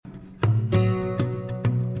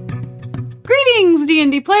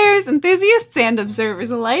D&D players, enthusiasts, and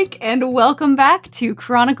observers alike, and welcome back to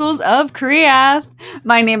Chronicles of Kriath.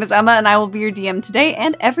 My name is Emma, and I will be your DM today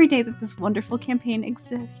and every day that this wonderful campaign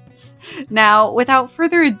exists. Now, without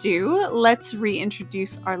further ado, let's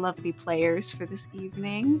reintroduce our lovely players for this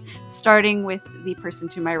evening, starting with the person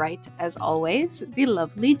to my right, as always, the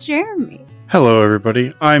lovely Jeremy. Hello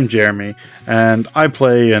everybody, I'm Jeremy, and I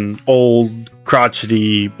play an old,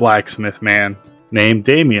 crotchety blacksmith man named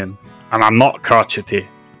Damien. And I'm not crotchety,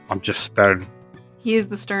 I'm just stern. He is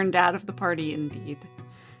the stern dad of the party, indeed.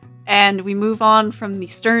 And we move on from the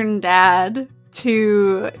stern dad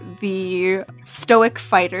to the stoic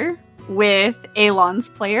fighter with Elon's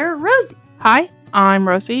player, Rosie. Hi, I'm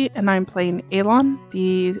Rosie, and I'm playing Elon,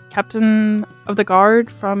 the captain of the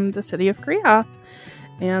guard from the city of Kriath.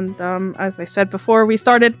 And as I said before we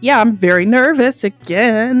started, I'm very nervous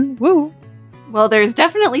again. Woo! Well, there's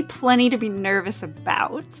definitely plenty to be nervous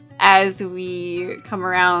about as we come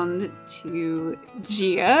around to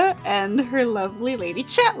Gia and her lovely lady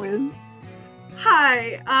Chatwin.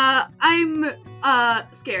 Hi, I'm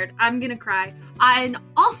scared. I'm gonna cry. And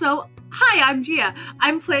also, hi, I'm Gia.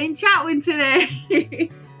 I'm playing Chatwin today.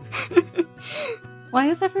 Why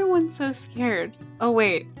is everyone so scared? Oh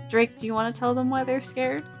wait, Drake, do you want to tell them why they're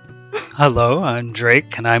scared? Hello, I'm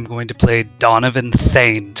Drake, and I'm going to play Donovan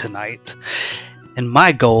Thane tonight. And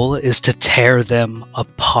my goal is to tear them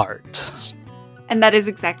apart. And that is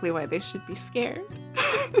exactly why they should be scared.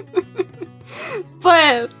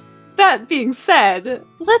 But that being said,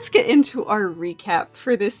 let's get into our recap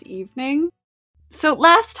for this evening. So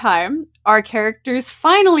last time, our characters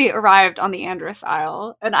finally arrived on the Andrus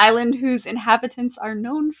Isle, an island whose inhabitants are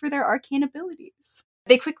known for their arcane abilities.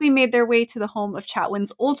 They quickly made their way to the home of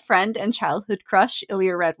Chatwin's old friend and childhood crush,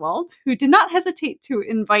 Ilya Redwald, who did not hesitate to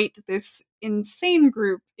invite this insane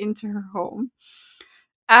group into her home.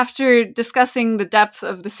 After discussing the depth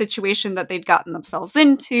of the situation that they'd gotten themselves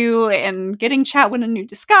into and getting Chatwin a new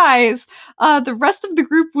disguise, the rest of the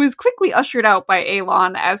group was quickly ushered out by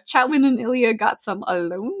Elon as Chatwin and Ilya got some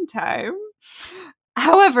alone time.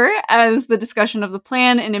 However, as the discussion of the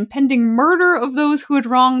plan and impending murder of those who had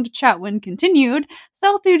wronged Chatwin continued,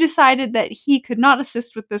 Thelthu decided that he could not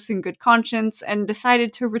assist with this in good conscience and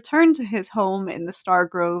decided to return to his home in the Star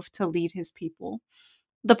Grove to lead his people.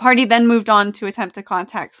 The party then moved on to attempt to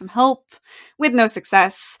contact some help, with no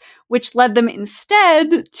success, which led them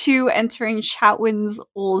instead to entering Chatwin's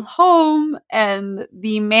old home and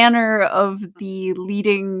the manor of the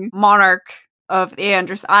leading monarch of the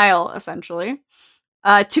Andrus Isle, essentially.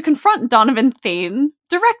 To confront Donovan Thane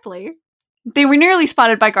directly. They were nearly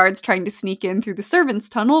spotted by guards trying to sneak in through the servants'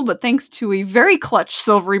 tunnel, but thanks to a very clutch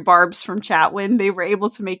silvery barbs from Chatwin, they were able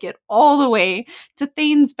to make it all the way to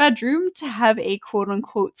Thane's bedroom to have a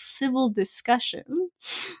quote-unquote civil discussion.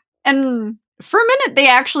 And for a minute, they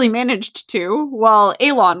actually managed to, while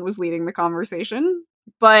Elon was leading the conversation.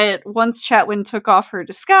 But once Chatwin took off her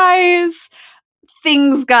disguise,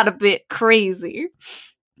 things got a bit crazy.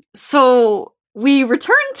 So we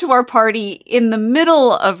return to our party in the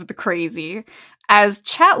middle of the crazy as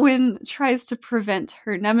Chatwin tries to prevent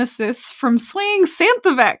her nemesis from swaying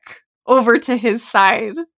Santhavek over to his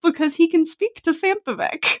side because he can speak to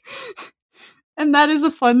Santhavek. And that is a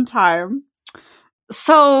fun time.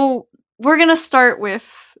 So we're going to start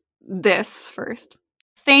with this first.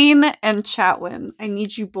 Thane and Chatwin, I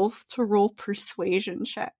need you both to roll persuasion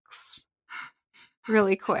checks.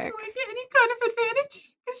 Really quick. Do I get any kind of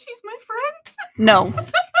advantage? Because she's my friend? No.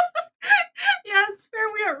 Yeah, it's fair.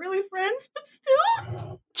 We aren't really friends, but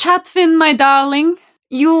still. Chatwin, my darling,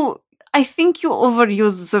 I think you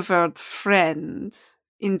overuse the word friend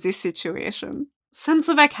in this situation.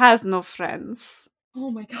 Santhavek has no friends.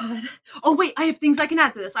 Oh my god. Oh wait, I have things I can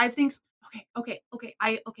add to this. I have things. Okay.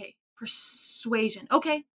 Persuasion.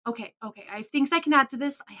 Okay. I have things I can add to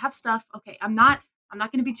this. I have stuff. Okay, I'm not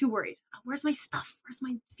going to be too worried. Where's my stuff? Where's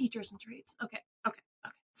my features and traits? Okay.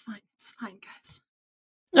 It's fine, guys.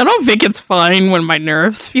 I don't think it's fine when my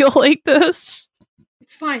nerves feel like this.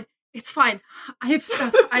 It's fine. I have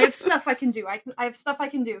stuff I can do. I have stuff I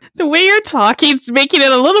can do. The way you're talking is making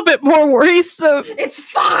it a little bit more worrisome. It's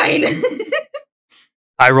fine!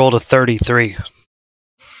 I rolled a 33.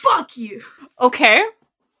 Fuck you! Okay.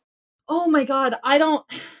 Oh my god,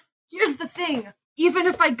 Here's the thing. Even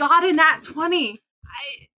if I got a nat 20,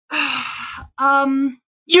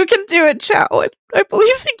 You can do it, Chatwin. I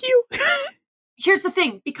believe in you. Here's the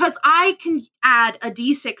thing. Because I can add a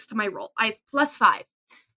d6 to my roll. I have +5.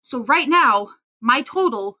 So right now, my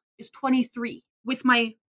total is 23 with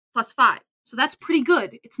my +5. So that's pretty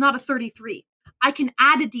good. It's not a 33. I can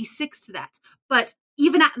add a d6 to that. But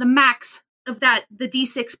even at the max, of that, the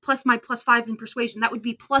D6 plus my +5 in persuasion, that would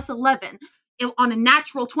be +11. On a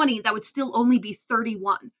natural 20, that would still only be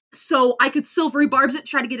 31. So I could silvery barbs it,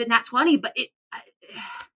 try to get a nat 20, but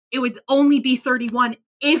it would only be 31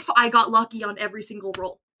 if I got lucky on every single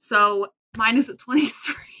roll. So mine is a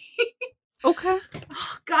 23. Okay.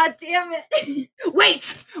 Oh, God damn it.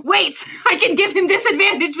 Wait! I can give him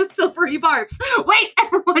disadvantage with silvery barbs. Wait,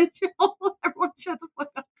 everyone shut the fuck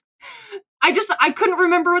up. I couldn't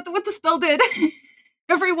remember what the spell did.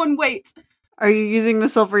 Everyone wait. Are you using the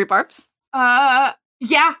silvery barbs? Yeah,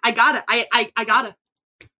 I got it. I got it.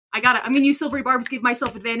 I'm gonna use silvery barbs, give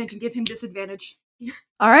myself advantage, and give him disadvantage.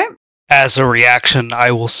 All right. As a reaction,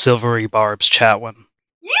 I will silvery barbs Chatwin.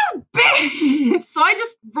 You bitch! So I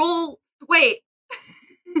just roll. Wait.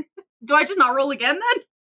 Do I just not roll again then?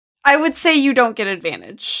 I would say you don't get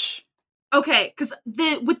advantage. Okay, because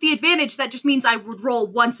with the advantage, that just means I would roll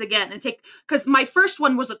once again and take. Because my first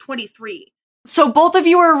one was a 23. So both of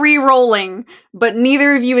you are re-rolling, but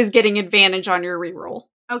neither of you is getting advantage on your re-roll.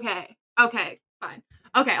 Okay, fine.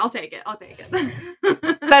 Okay, I'll take it.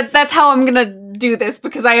 That's how I'm gonna do this,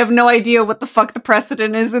 because I have no idea what the fuck the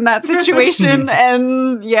precedent is in that situation,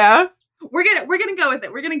 and yeah. We're gonna go with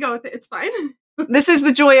it. It's fine. This is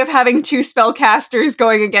the joy of having two spellcasters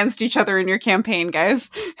going against each other in your campaign,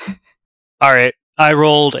 guys. Alright, I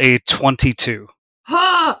rolled a 22.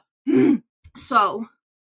 So,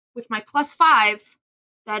 with my +5,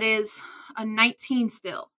 that is a 19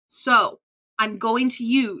 still. So, I'm going to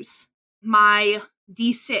use my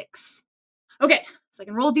D6. Okay, so I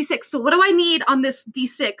can roll a D6. So what do I need on this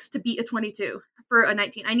D6 to beat a 22 for a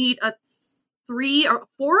 19? I need a 3 or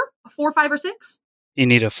 4? A 4, 5, or 6? You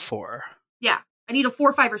need a 4. Yeah, I need a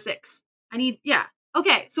 4, 5, or 6.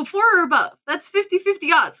 Okay, so 4 or above. That's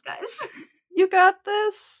 50-50 odds, guys. You got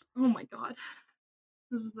this. Oh my god.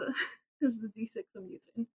 This is the D6 I'm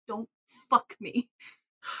using. Don't fuck me.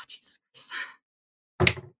 Oh, Jesus Christ.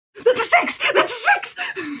 That's a 6! That's a 6!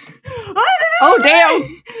 Oh,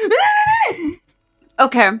 damn!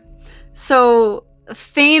 Okay, so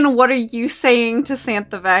Thane, what are you saying to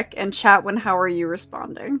Santhevek? And Chatwin, how are you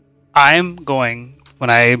responding? I'm going, when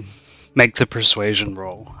I make the persuasion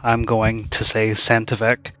roll, I'm going to say,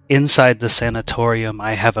 Santhevek, inside the sanatorium,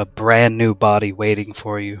 I have a brand new body waiting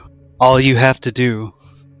for you. All you have to do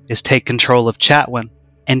is take control of Chatwin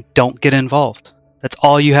and don't get involved. That's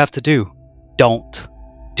all you have to do. Don't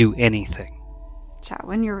do anything.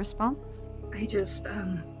 Chatwin, your response? I just,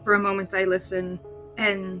 for a moment I listen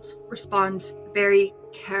and respond very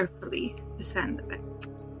carefully to Santhevek.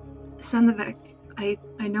 Santhevek,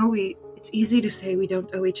 I know it's easy to say we don't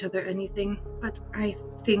owe each other anything, but I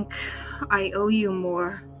think I owe you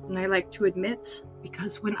more than I like to admit,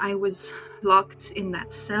 because when I was locked in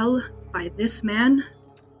that cell by this man,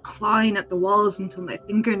 clawing at the walls until my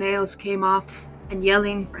fingernails came off, and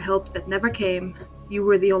yelling for help that never came, you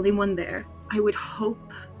were the only one there. I would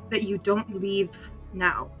hope that you don't leave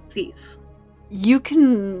now, please. You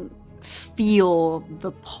can feel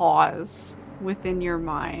the pause within your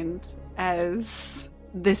mind as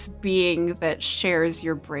this being that shares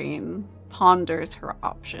your brain ponders her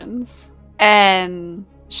options. And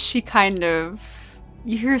she kind of,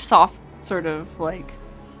 you hear soft sort of like,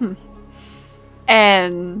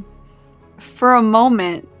 And for a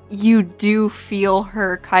moment, you do feel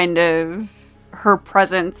her her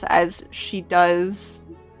presence as she does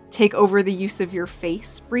take over the use of your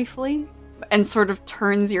face briefly and sort of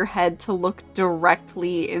turns your head to look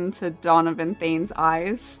directly into Donovan Thane's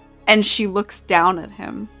eyes. And she looks down at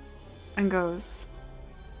him and goes,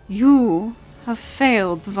 "You have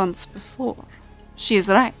failed once before." She is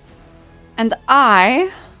right. And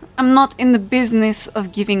I am not in the business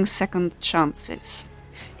of giving second chances.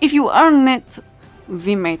 If you earn it,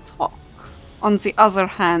 we may talk. On the other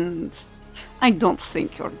hand, I don't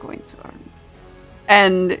think you're going to earn it.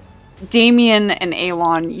 And Damien and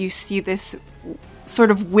Elon, you see this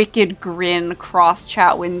sort of wicked grin cross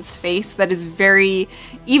Chatwin's face that is very,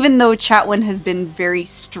 even though Chatwin has been very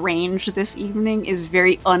strange this evening, is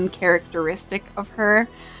very uncharacteristic of her.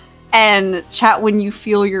 And Chatwin, you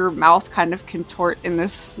feel your mouth kind of contort in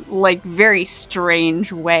this like very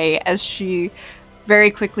strange way as she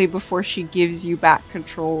very quickly, before she gives you back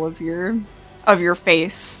control of your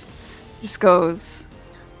face, just goes,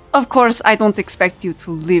 "Of course, I don't expect you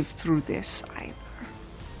to live through this either."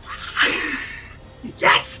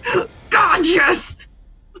 Yes! God, yes!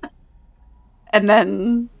 And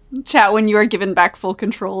then, Chatwin, you are given back full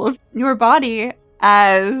control of your body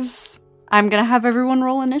as I'm gonna have everyone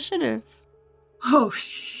roll initiative. Oh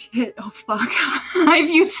shit, oh fuck. I've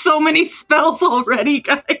used so many spells already,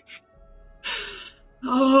 guys.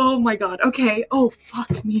 Oh my god, okay. Oh,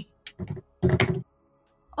 fuck me.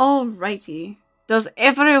 Alrighty. Does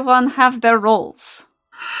everyone have their rolls?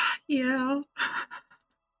 Yeah.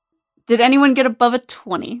 Did anyone get above a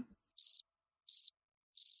 20?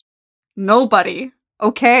 Nobody.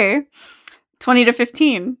 Okay. 20 to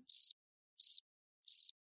 15.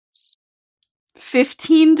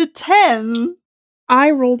 15 to 10.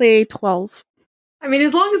 I rolled a 12. I mean,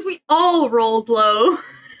 as long as we all rolled low,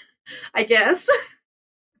 I guess.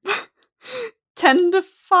 10 to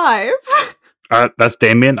 5. That's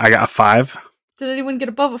Damien. I got a 5. Did anyone get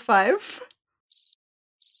above a 5?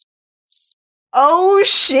 Oh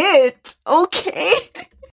shit! Okay.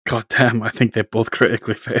 God damn, I think they both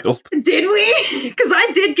critically failed. Did we? Because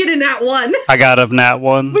I did get a nat 1. I got a nat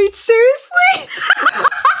 1. Wait, seriously?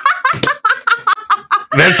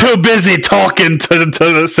 They're too busy talking to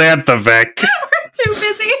the Santa Vic. Too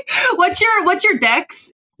busy. What's your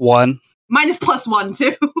dex? 1. Mine is +1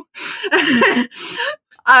 too.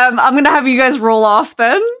 I'm gonna have you guys roll off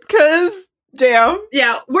then, cause damn.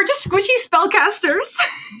 Yeah, we're just squishy spellcasters.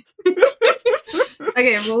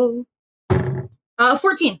 Okay, roll.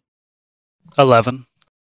 14. 11.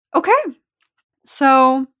 Okay.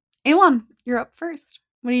 So, Elon, you're up first.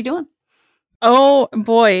 What are you doing? Oh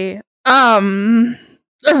boy.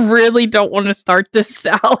 I really don't want to start this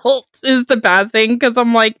out is the bad thing, because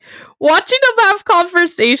I'm like watching them have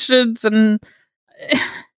conversations and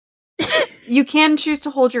You can choose to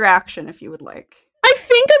hold your action if you would like. I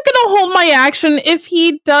think I'm gonna hold my action. If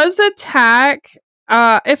he does attack,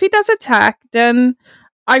 then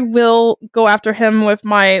I will go after him with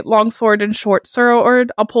my longsword and short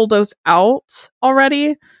sword. I'll pull those out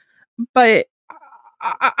already, but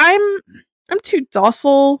I'm too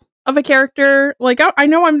docile of a character. Like I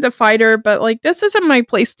know I'm the fighter, but like this isn't my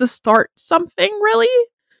place to start something really.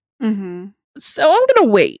 Mm-hmm. So I'm gonna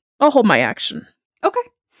wait. I'll hold my action. Okay.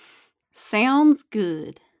 Sounds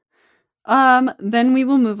good. Then we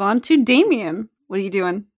will move on to Damien. What are you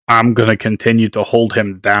doing? I'm gonna continue to hold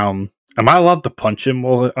him down. Am I allowed to punch him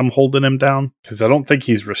while I'm holding him down? Because I don't think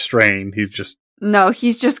he's restrained. He's just... No,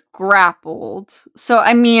 he's just grappled. So,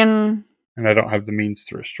 I mean... And I don't have the means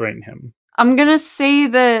to restrain him. I'm gonna say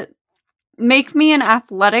that make me an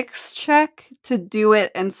athletics check to do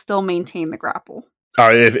it and still maintain the grapple.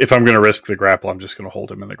 If I'm gonna risk the grapple, I'm just gonna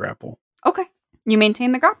hold him in the grapple. Okay. You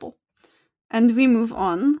maintain the grapple. And we move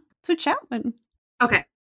on to Chatwin. Okay.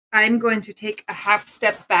 I'm going to take a half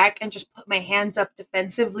step back and just put my hands up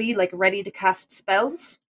defensively, like ready to cast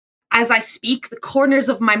spells. As I speak, the corners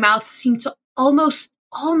of my mouth seem to almost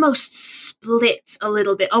split a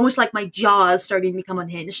little bit, almost like my jaw is starting to become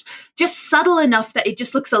unhinged. Just subtle enough that it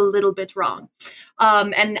just looks a little bit wrong.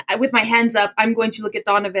 And with my hands up, I'm going to look at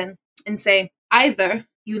Donovan and say, either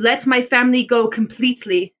you let my family go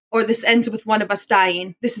completely, or this ends with one of us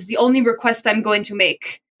dying. This is the only request I'm going to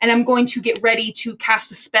make. And I'm going to get ready to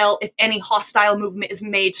cast a spell if any hostile movement is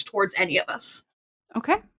made towards any of us.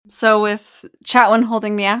 Okay. So with Chatwin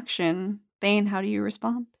holding the action, Thane, how do you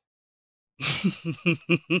respond?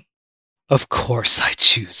 Of course I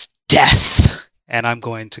choose death. And I'm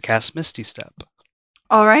going to cast Misty Step.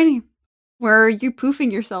 Alrighty. Where are you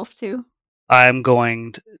poofing yourself to? I'm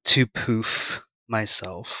going to poof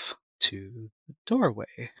myself to the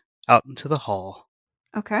doorway out into the hall,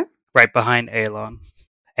 Okay. right behind Alon.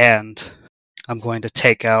 And I'm going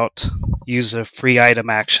to use a free item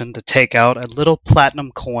action to take out a little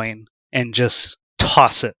platinum coin and just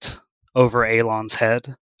toss it over Alon's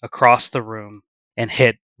head across the room and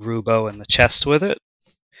hit Rubo in the chest with it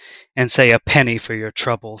and say, a penny for your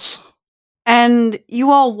troubles. And you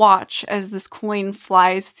all watch as this coin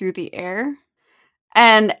flies through the air.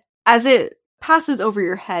 And as it passes over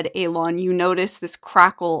your head, Alon, you notice this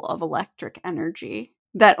crackle of electric energy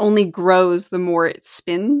that only grows the more it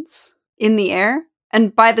spins in the air.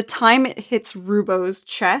 And by the time it hits Rubo's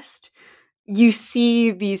chest, you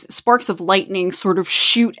see these sparks of lightning sort of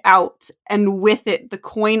shoot out, and with it, the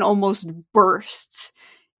coin almost bursts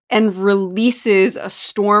and releases a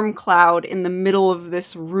storm cloud in the middle of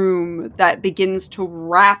this room that begins to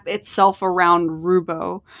wrap itself around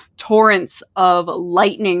Rubo. Torrents of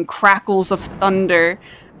lightning, crackles of thunder,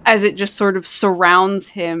 as it just sort of surrounds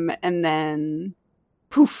him, and then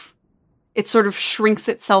poof, it sort of shrinks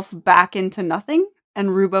itself back into nothing, and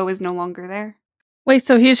Rubo is no longer there. Wait,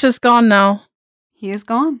 so he's just gone now? He is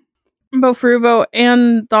gone. Both Rubo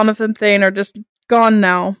and Donovan Thane are just gone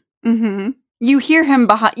now. Mm-hmm. You hear him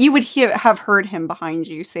behind. You would have heard him behind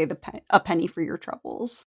you say a penny for your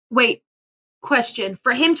troubles. Wait, question.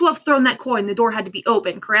 For him to have thrown that coin, the door had to be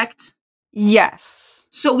open, correct? Yes.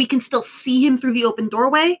 So we can still see him through the open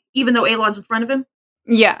doorway, even though Alon's in front of him?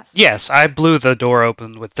 Yes. Yes, I blew the door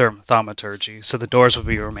open with thaumaturgy, so the doors will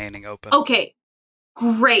be remaining open. Okay,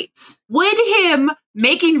 great. Would him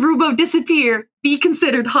making Rubo disappear be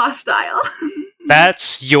considered hostile?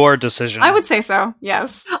 That's your decision. I would say so,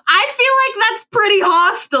 yes. I feel like that's pretty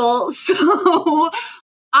hostile, so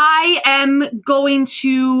I am going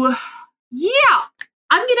to... Yeah,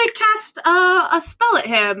 I'm gonna cast a spell at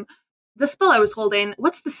him. The spell I was holding,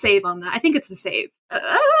 what's the save on that? I think it's a save.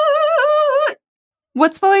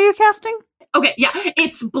 What spell are you casting? Okay, yeah,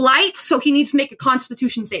 it's Blight, so he needs to make a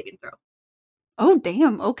Constitution saving throw. Oh,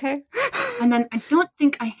 damn, okay. And then I don't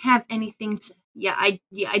think I have anything to... I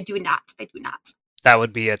do not. I do not. That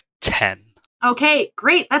would be a 10. Okay,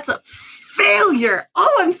 great. That's a failure.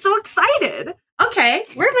 Oh, I'm so excited. Okay,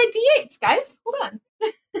 where are my D8s, guys? Hold on.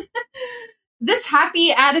 This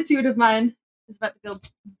happy attitude of mine is about to go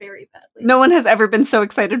very badly. No one has ever been so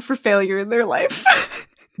excited for failure in their life.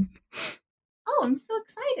 Oh, I'm so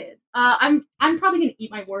excited. I'm probably gonna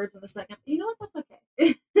eat my words in a second. You know what? That's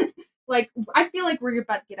okay. Like, I feel like we're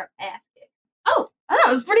about to get our ass kicked. Oh, that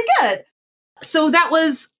was pretty good. So that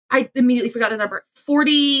was, I immediately forgot the number,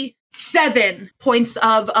 47 points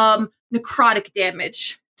of necrotic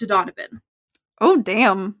damage to Donovan. Oh,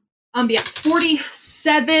 damn. Yeah,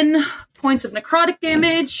 47 points of necrotic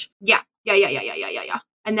damage. Yeah.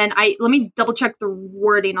 And then let me double check the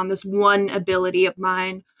wording on this one ability of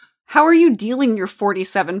mine. How are you dealing your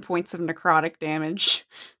 47 points of necrotic damage?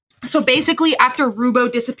 So basically, after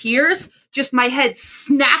Rubo disappears, just my head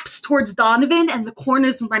snaps towards Donovan, and the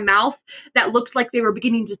corners of my mouth that looked like they were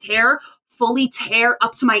beginning to tear fully tear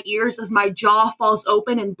up to my ears as my jaw falls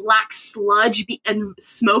open and black sludge and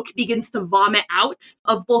smoke begins to vomit out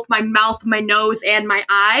of both my mouth, my nose, and my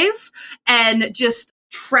eyes, and just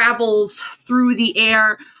travels through the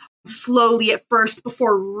air slowly at first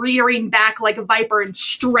before rearing back like a viper and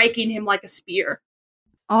striking him like a spear.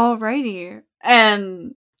 Alrighty.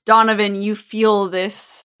 And Donovan, you feel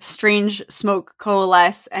this strange smoke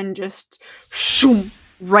coalesce and just shoom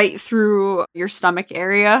right through your stomach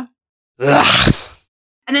area. Ugh.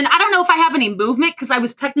 And then I don't know if I have any movement because I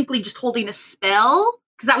was technically just holding a spell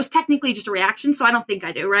because that was technically just a reaction, so I don't think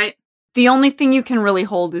I do, right? The only thing you can really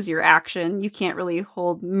hold is your action. You can't really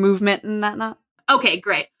hold movement in that not. Okay,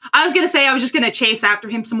 great. I was going to say I was just going to chase after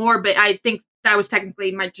him some more, but I think that was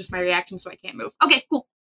technically just my reaction, so I can't move. Okay, cool.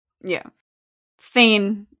 Yeah.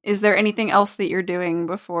 Thane, is there anything else that you're doing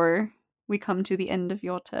before we come to the end of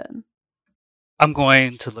your turn? I'm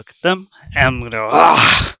going to look at them, and I'm going to go,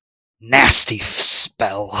 nasty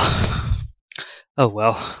spell. Oh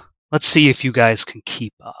well, let's see if you guys can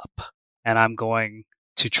keep up. And I'm going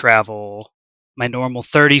to travel my normal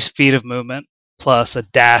 30 feet of movement, plus a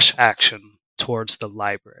dash action towards the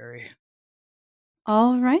library.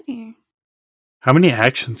 Alrighty. How many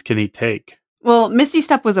actions can he take? Well, Misty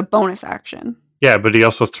Step was a bonus action. Yeah, but he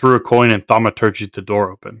also threw a coin and thaumaturgy the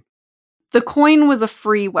door open. The coin was a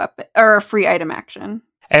free weapon, or a free item action.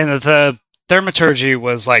 And the thaumaturgy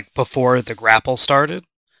was like before the grapple started.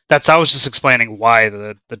 I was just explaining why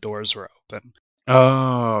the doors were open.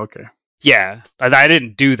 Oh, okay. Yeah, I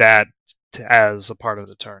didn't do that as a part of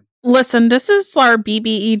the turn. Listen, this is our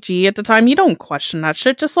BBEG at the time. You don't question that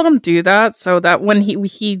shit. Just let him do that so that when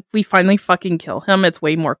we finally fucking kill him, it's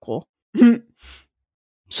way more cool.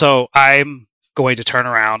 So I'm going to turn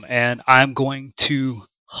around and I'm going to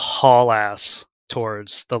haul ass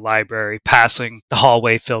towards the library, passing the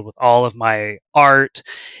hallway filled with all of my art.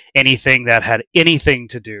 Anything that had anything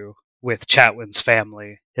to do with Chatwin's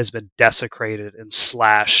family has been desecrated and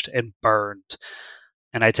slashed and burned.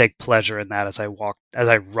 And I take pleasure in that as I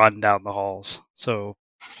run down the halls. So,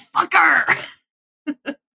 fucker!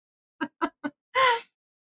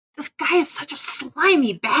 This guy is such a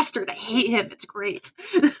slimy bastard. I hate him. It's great.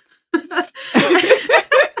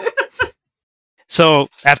 So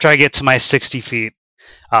after I get to my 60 feet,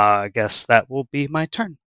 I guess that will be my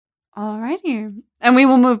turn. Alrighty. And we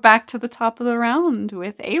will move back to the top of the round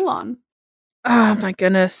with Alon. Oh my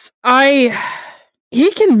goodness.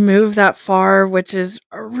 He can move that far, which is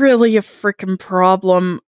really a freaking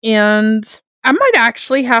problem. And I might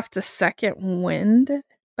actually have to second wind,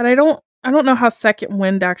 but I don't know how second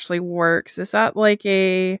wind actually works. Is that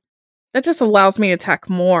that just allows me to attack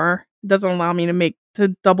more? It doesn't allow me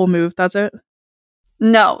to double move, does it?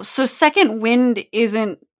 No. So second wind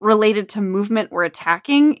isn't related to movement or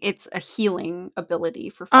attacking. It's a healing ability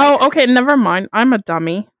for fighters. Oh, okay. Never mind. I'm a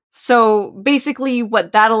dummy. So basically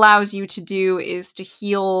what that allows you to do is to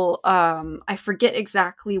heal, I forget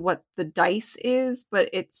exactly what the dice is, but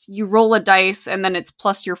you roll a dice and then it's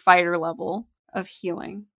plus your fighter level of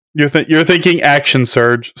healing. You're thinking action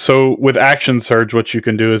surge. So with action surge, what you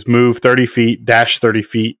can do is move 30 feet, dash 30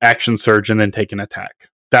 feet, action surge, and then take an attack.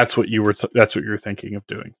 That's what you were thinking of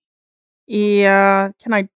doing. Yeah.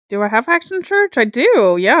 Do I have action surge? I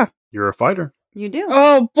do, yeah. You're a fighter. You do.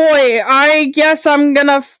 Oh boy, I guess I'm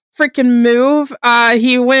gonna freaking move.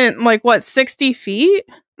 He went 60 feet?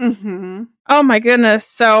 Mm-hmm. Oh my goodness.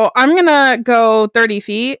 So I'm gonna go 30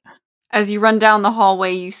 feet. As you run down the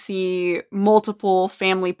hallway, you see multiple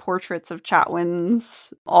family portraits of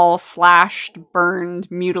Chatwins, all slashed,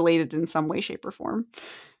 burned, mutilated in some way, shape, or form.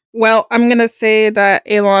 Well, I'm going to say that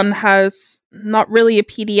Elon has not really a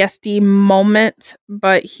PTSD moment,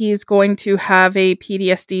 but he's going to have a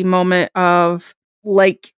PTSD moment of,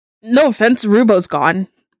 no offense, Rubo's gone.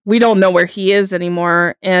 We don't know where he is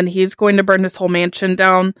anymore, and he's going to burn this whole mansion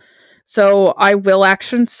down. So I will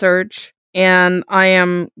action surge, and I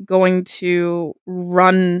am going to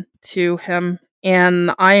run to him,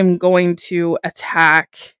 and I am going to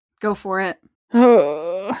attack. Go for it.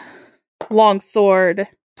 Long sword.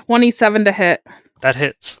 27 to hit. That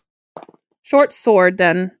hits. Short sword,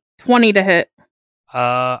 then. 20 to hit.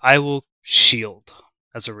 I will shield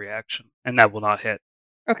as a reaction, and that will not hit.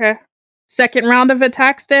 Okay. Second round of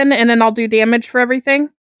attacks, then, and then I'll do damage for everything?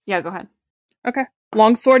 Yeah, go ahead. Okay.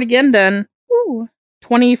 Long sword again, then. Ooh.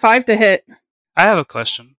 25 to hit. I have a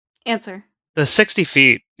question. Answer. The 60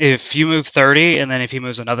 feet, if you move 30, and then if he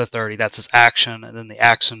moves another 30, that's his action, and then the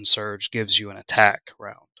action surge gives you an attack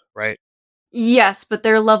round, right? Yes, but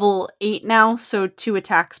they're level 8 now, so 2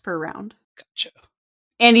 attacks per round. Gotcha.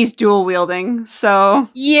 And he's dual wielding, so...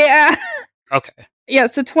 Yeah! Okay. Yeah,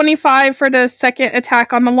 so 25 for the second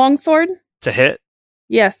attack on the longsword? To hit?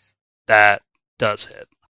 Yes. That does hit.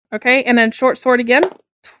 Okay, and then short sword again?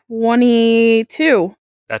 22.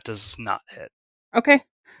 That does not hit. Okay.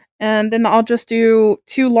 And then I'll just do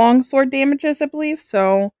 2 longsword damages, I believe,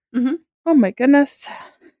 so... Mhm. Oh my goodness.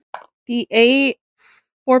 D8...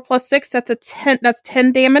 4 plus 6, that's 10. That's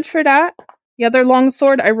 10 damage for that. The other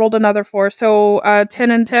longsword, I rolled another 4. So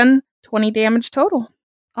 10 and 10, 20 damage total.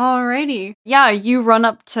 Alrighty. Yeah, you run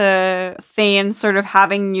up to Thane, sort of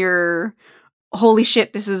having your holy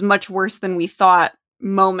shit, this is much worse than we thought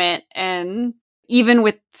moment. And even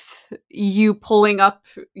with you pulling up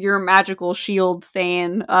your magical shield,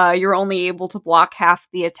 Thane, you're only able to block half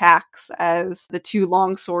the attacks as the 2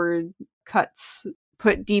 longsword cuts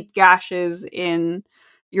put deep gashes in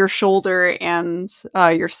your shoulder and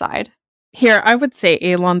your side. Here, I would say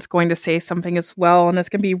Elon's going to say something as well, and it's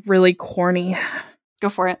going to be really corny. Go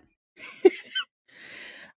for it.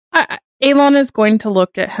 Elon is going to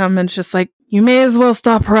look at him and just you may as well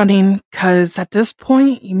stop running, because at this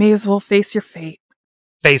point, you may as well face your fate.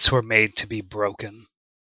 Fates were made to be broken.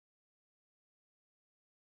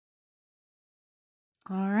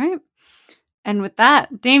 All right. And with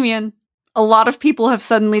that, Damien, a lot of people have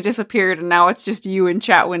suddenly disappeared, and now it's just you and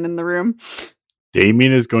Chatwin in the room.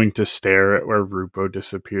 Damien is going to stare at where Rupo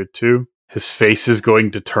disappeared to. His face is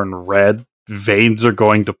going to turn red. Veins are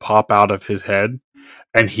going to pop out of his head.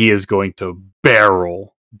 And he is going to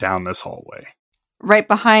barrel down this hallway. Right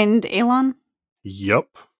behind Elon?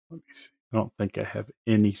 Yup. Let me see. I don't think I have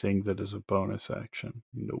anything that is a bonus action.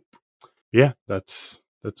 Nope. Yeah, that's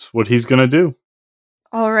what he's going to do.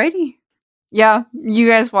 Alrighty. Yeah, you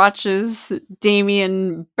guys watch as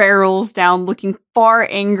Damien barrels down, looking far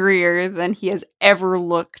angrier than he has ever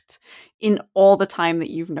looked in all the time that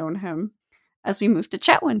you've known him. As we move to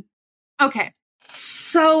Chetwin. Okay.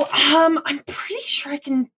 So, I'm pretty sure I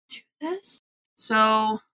can do this.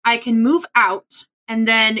 So, I can move out and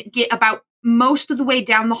then get about most of the way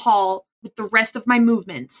down the hall with the rest of my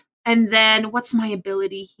movement. And then, what's my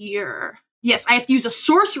ability here? Yes, I have to use a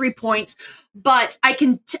sorcery point, but I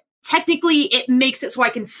can... Technically, it makes it so I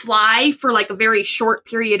can fly for a very short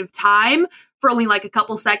period of time, for only a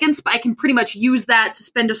couple seconds, but I can pretty much use that to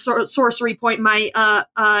spend a sorcery point, my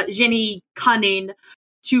Jenny Cunning,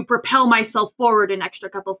 to propel myself forward an extra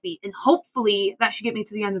couple feet. And hopefully that should get me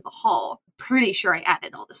to the end of the hall. Pretty sure I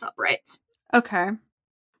added all this up, right? Okay.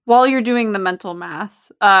 While you're doing the mental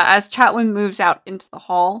math, as Chatwin moves out into the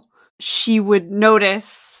hall, she would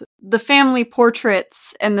notice the family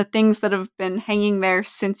portraits and the things that have been hanging there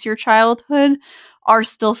since your childhood are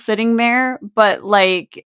still sitting there, but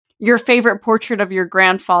your favorite portrait of your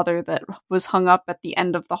grandfather that was hung up at the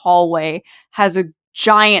end of the hallway has a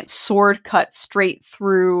giant sword cut straight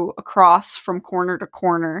through across from corner to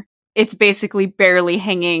corner. It's basically barely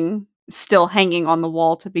still hanging on the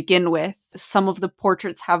wall to begin with. Some of the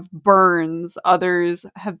portraits have burns, others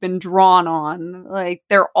have been drawn on.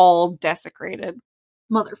 They're all desecrated.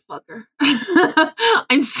 Motherfucker.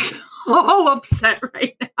 I'm so upset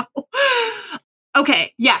right now.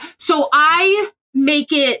 Okay, yeah. So I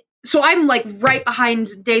make it, so I'm like right behind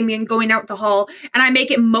Damien going out the hall, and I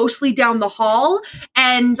make it mostly down the hall,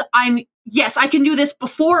 and yes, I can do this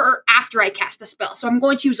before or after I cast a spell. So I'm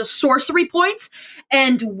going to use a sorcery point,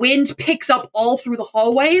 and wind picks up all through the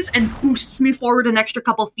hallways and boosts me forward an extra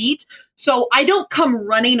couple feet. So I don't come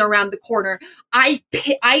running around the corner. I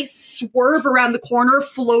swerve around the corner,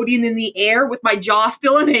 floating in the air with my jaw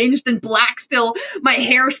still unhinged and black still, my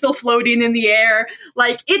hair still floating in the air.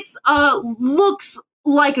 Like, it's, looks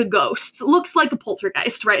like a ghost. Looks like a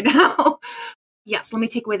poltergeist right now. Yes, let me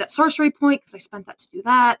take away that sorcery point, because I spent that to do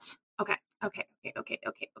that. Okay.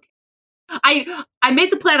 I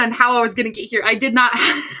made the plan on how I was going to get here. I did not,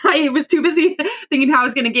 I was too busy thinking how I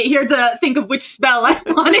was going to get here to think of which spell I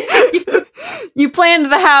wanted to use. You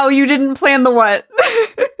planned the how, you didn't plan the what.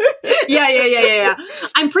 Yeah.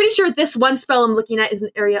 I'm pretty sure this one spell I'm looking at is an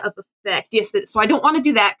area of effect. Yes, it is. So I don't want to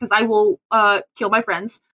do that, because I will kill my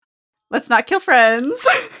friends. Let's not kill friends.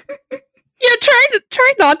 Yeah,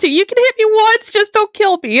 try not to. You can hit me once, just don't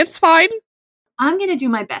kill me. It's fine. I'm going to do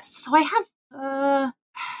my best. So I have,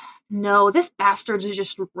 no, this bastard is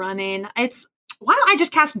just running. Why don't I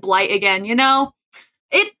just cast Blight again, you know?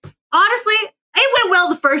 Honestly, it went well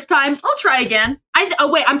the first time. I'll try again.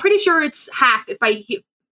 Wait, I'm pretty sure it's half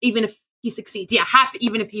even if he succeeds. Yeah, half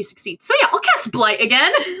even if he succeeds. So yeah, I'll cast Blight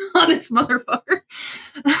again on this motherfucker.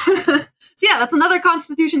 So yeah, that's another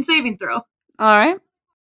Constitution saving throw. All right.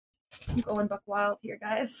 I'm going buck wild here,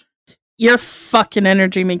 guys. Your fucking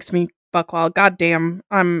energy makes me buck wild. Goddamn.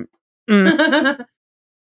 That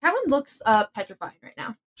one looks petrifying right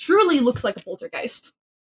now. Truly looks like a poltergeist.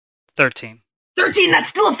 13. 13, that's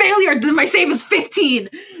still a failure! Then my save is 15!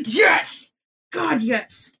 Yes! God,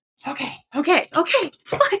 yes. Okay,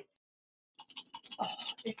 it's fine. Oh,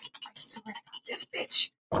 I swear to God, this bitch.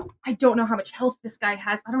 I don't know how much health this guy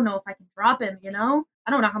has. I don't know if I can drop him, you know?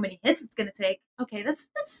 I don't know how many hits it's gonna take. Okay, that's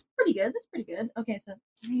pretty good. That's pretty good. Okay, so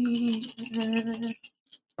 3...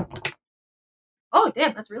 Oh,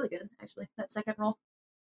 damn, that's really good, actually, that second roll.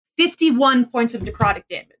 51 points of necrotic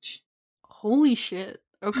damage. Holy shit.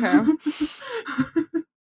 Okay.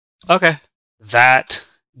 Okay. That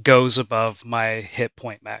goes above my hit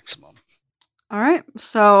point maximum. All right.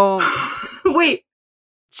 So, Wait,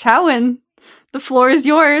 Chowin, the floor is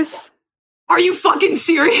yours. are you fucking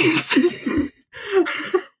serious?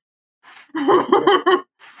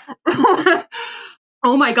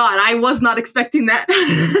 Oh my god, I was not expecting that.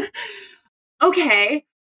 Okay,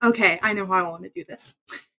 I know how I want to do this.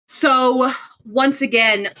 So, once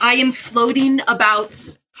again, I am floating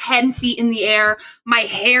about 10 feet in the air. My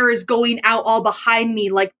hair is going out all behind me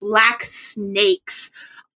like black snakes.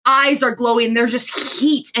 Eyes are glowing. There's just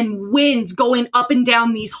heat and wind going up and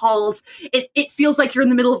down these halls. It feels like you're in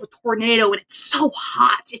the middle of a tornado, and it's so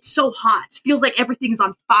hot. It feels like everything's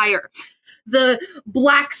on fire. The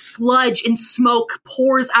black sludge and smoke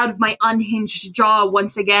pours out of my unhinged jaw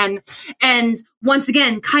once again, and once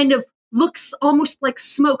again kind of looks almost like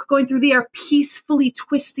smoke going through the air, peacefully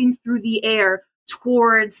twisting through the air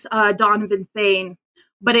towards Donovan Thane.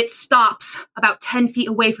 But it stops about 10 feet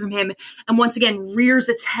away from him, and once again rears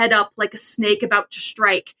its head up like a snake about to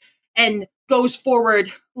strike, and goes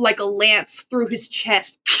forward like a lance through his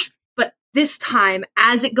chest. But this time,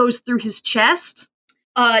 as it goes through his chest,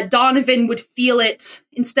 Donovan would feel it,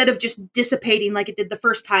 instead of just dissipating like it did the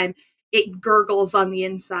first time, it gurgles on the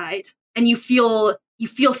inside. And you feel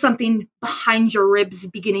something behind your ribs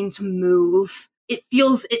beginning to move. It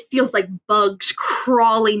feels like bugs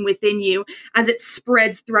crawling within you as it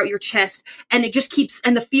spreads throughout your chest. And it just keeps,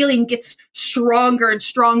 and the feeling gets stronger and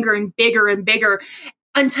stronger and bigger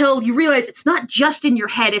until you realize it's not just in your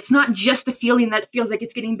head. It's not just a feeling that it feels like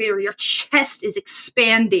it's getting bigger. Your chest is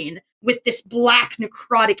expanding with this black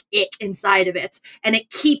necrotic ick inside of it. And it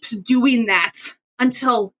keeps doing that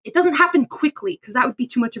until it doesn't happen quickly, because that would be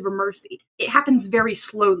too much of a mercy. It happens very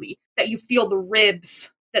slowly, that you feel the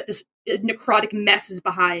ribs that this necrotic mess is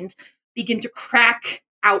behind begin to crack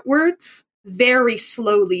outwards very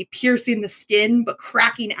slowly, piercing the skin, but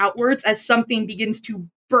cracking outwards as something begins to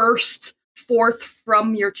burst forth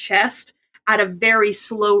from your chest at a very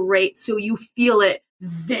slow rate, so you feel it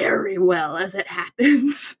very well as it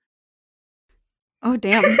happens. Oh,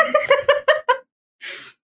 damn.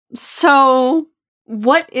 So,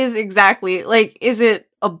 what is exactly, like, is it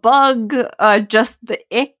a bug, just the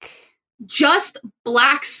ick? Just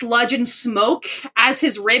black sludge and smoke. As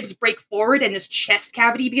his ribs break forward and his chest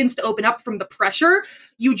cavity begins to open up from the pressure,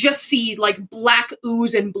 you just see, like, black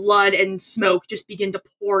ooze and blood and smoke just begin to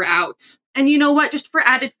pour out. And you know what? Just for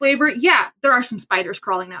added flavor, yeah, there are some spiders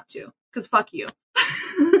crawling out too. Because fuck you.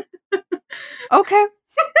 Okay.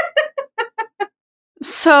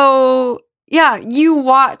 So, yeah, you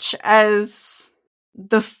watch as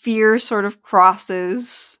the fear sort of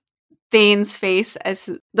crosses Thane's face as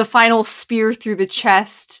the final spear through the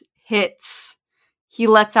chest hits. He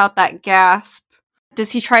lets out that gasp.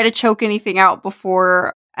 Does he try to choke anything out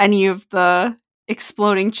before any of the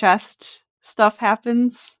exploding chest stuff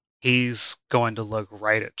happens? He's going to look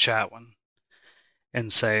right at Chatwin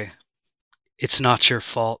and say, "It's not your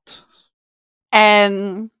fault."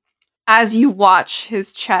 And as you watch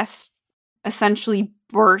his chest essentially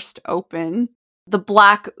burst open, the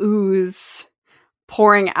black ooze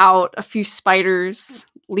pouring out, a few spiders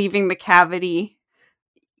leaving the cavity,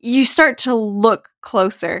 you start to look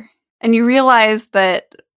closer and you realize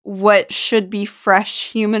that what should be fresh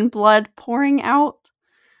human blood pouring out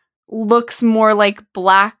looks more like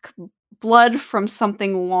black blood from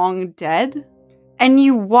something long dead. And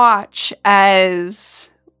you watch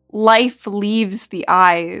as life leaves the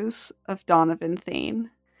eyes of Donovan Thane.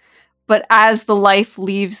 But as the life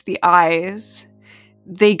leaves the eyes,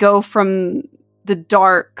 they go from the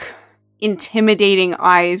dark, intimidating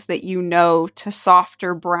eyes that you know to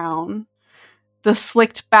softer brown. The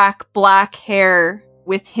slicked back black hair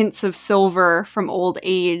with hints of silver from old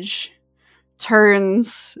age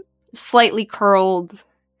turns slightly curled,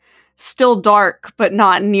 still dark, but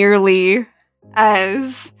not nearly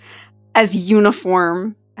as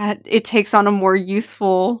uniform. It takes on a more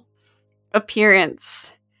youthful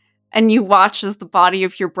appearance, and you watch as the body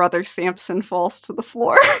of your brother Samson falls to the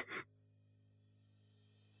floor.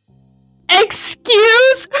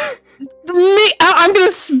 Excuse me? I'm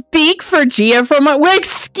gonna speak for Gia for a moment. Wait,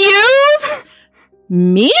 excuse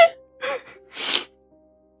me?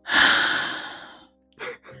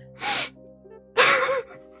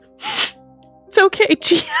 It's okay,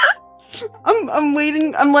 Gia. I'm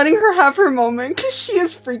waiting. I'm letting her have her moment because she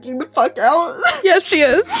is freaking the fuck out. Yeah, she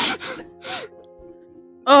is.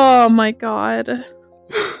 Oh my god.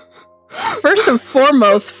 First and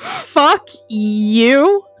foremost, fuck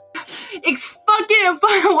you. It's fucking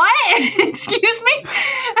what? Excuse me?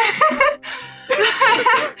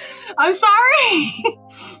 I'm sorry.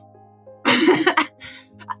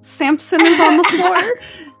 Samson is on the floor.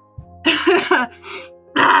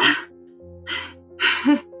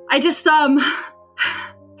 I just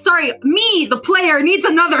sorry, me, the player, needs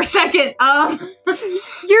another second.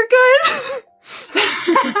 You're good.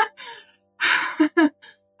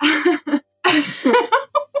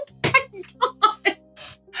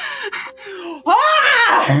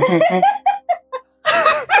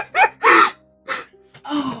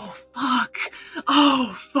 Oh fuck.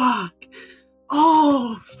 Oh fuck.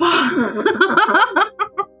 Oh fuck.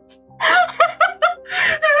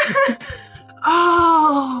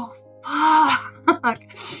 Oh fuck.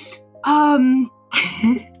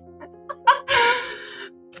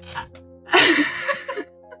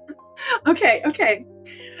 Okay.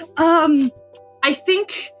 I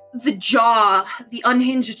think the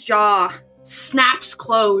unhinged jaw, snaps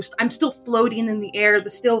closed. I'm still floating in the air, the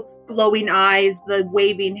still glowing eyes, the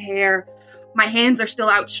waving hair. My hands are still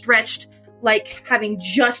outstretched, like having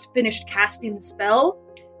just finished casting the spell.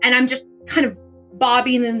 And I'm just kind of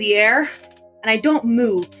bobbing in the air. And I don't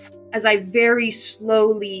move as I very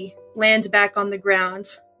slowly land back on the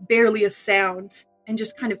ground, barely a sound, and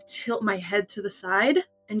just kind of tilt my head to the side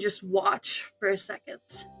and just watch for a second.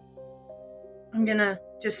 I'm gonna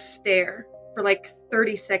just stare for like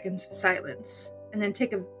 30 seconds of silence, and then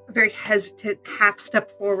take a very hesitant half step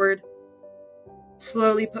forward,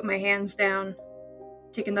 slowly put my hands down,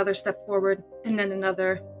 take another step forward, and then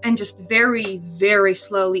another, and just very, very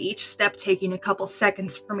slowly, each step taking a couple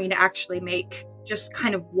seconds for me to actually make, just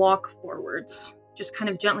kind of walk forwards. Just kind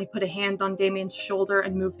of gently put a hand on Damien's shoulder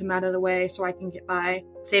and move him out of the way so I can get by.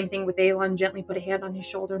 Same thing with Aelon, gently put a hand on his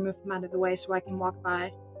shoulder, move him out of the way so I can walk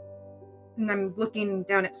by. And I'm looking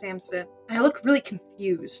down at Samson, and I look really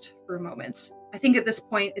confused for a moment. I think at this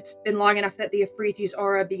point, it's been long enough that the Afriti's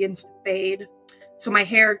aura begins to fade. So my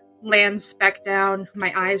hair lands back down,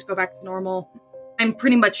 my eyes go back to normal. I'm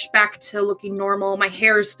pretty much back to looking normal. My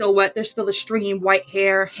hair is still wet, there's still the stringy white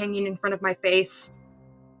hair hanging in front of my face.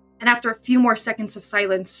 And after a few more seconds of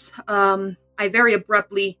silence, I very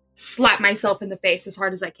abruptly slap myself in the face as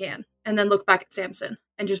hard as I can, and then look back at Samson,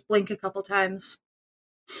 and just blink a couple times.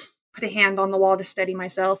 Put a hand on the wall to steady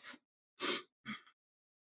myself.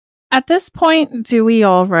 At this point, do we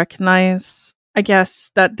all recognize, I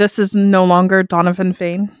guess, that this is no longer Donovan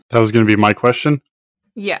Thane? That was going to be my question.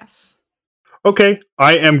 Yes. Okay,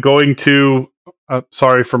 I am going to,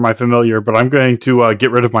 sorry for my familiar, but I'm going to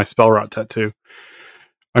get rid of my spell rot tattoo.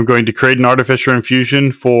 I'm going to create an artificial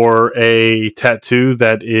infusion for a tattoo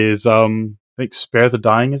that is, I think Spare the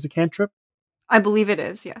Dying is a cantrip. I believe it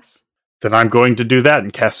is, yes. Then I'm going to do that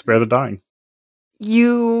and cast Spare the Dying.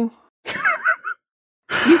 You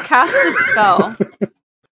cast the spell.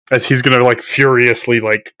 As he's going to, like, furiously,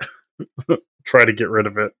 like, try to get rid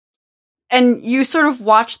of it. And you sort of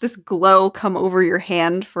watch this glow come over your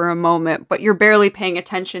hand for a moment, but you're barely paying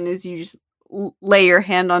attention as you just lay your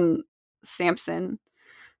hand on Samson.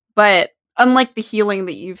 But unlike the healing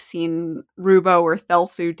that you've seen Rubo or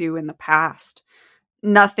Thelthu do in the past,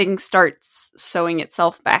 nothing starts sewing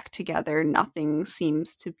itself back together. No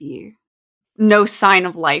sign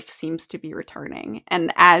of life seems to be returning.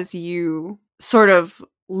 And as you sort of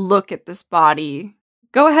look at this body,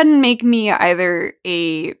 go ahead and make me either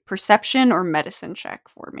a perception or medicine check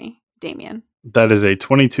for me, Damien. That is a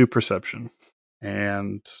 22 perception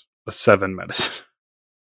and a 7 medicine.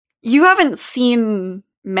 You haven't seen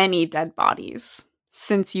many dead bodies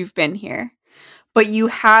since you've been here, but you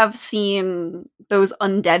have seen those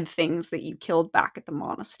undead things that you killed back at the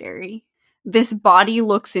monastery. This body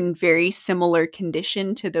looks in very similar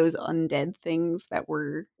condition to those undead things that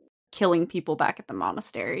were killing people back at the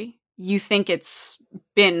monastery. You think it's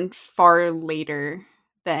been far later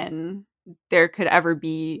than there could ever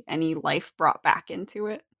be any life brought back into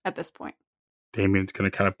it at this point. Damien's going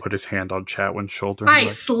to kind of put his hand on Chatwin's shoulder. I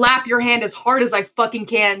slap your hand as hard as I fucking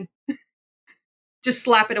can. Just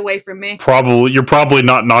slap it away from me. You're probably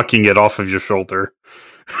not knocking it off of your shoulder.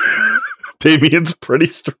 Damien's pretty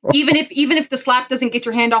strong. Even if the slap doesn't get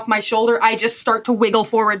your hand off my shoulder, I just start to wiggle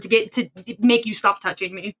forward to make you stop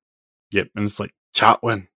touching me. Yep, and it's like,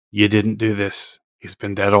 Chatwin, you didn't do this. He's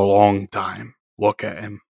been dead a long time. Look at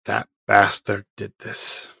him. That bastard did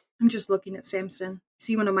this. I'm just looking at Samson.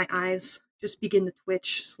 See one of my eyes just begin to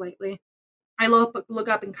twitch slightly. I look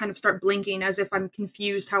up and kind of start blinking as if I'm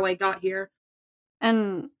confused how I got here.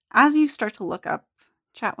 And as you start to look up,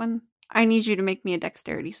 Chatwin, I need you to make me a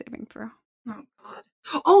dexterity saving throw. Oh, God.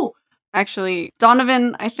 Oh! Actually,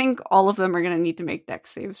 Donovan, I think all of them are going to need to make dex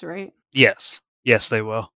saves, right? Yes. Yes, they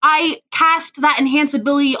will. I cast that enhance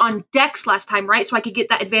ability on Dex last time, right? So I could get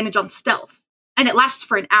that advantage on stealth. And it lasts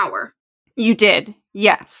for an hour. You did,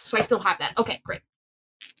 yes. So I still have that. Okay, great.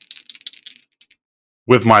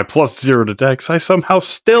 With my +0 to Dex, I somehow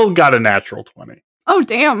still got a natural 20. Oh,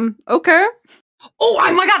 damn. Okay.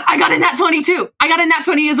 Oh my God, I got a nat 20 too. I got a nat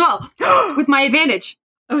 20 as well. With my advantage.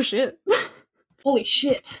 Oh, shit. Holy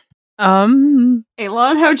shit. Alon,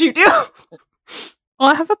 how'd you do? Well,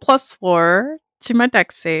 I have a +4 to my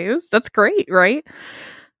dex saves. That's great, right?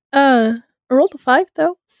 I rolled a 5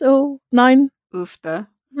 though, so 9. Oofta.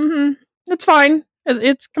 It's fine.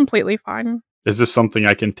 It's completely fine. Is this something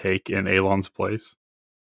I can take in Alon's place?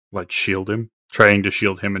 Like, shield him? Trying to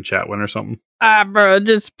shield him and Chatwin or something? Bro,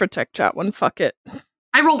 just protect Chatwin. Fuck it.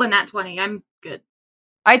 I rolled a nat 20. I'm good.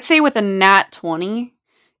 I'd say with a nat 20,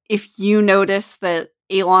 if you notice that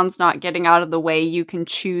Alon's not getting out of the way, you can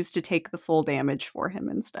choose to take the full damage for him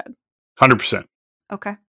instead. 100%.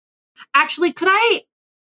 Okay. Actually, could I...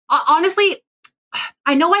 honestly,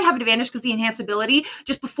 I know I have advantage because the enhance ability.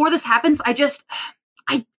 Just before this happens,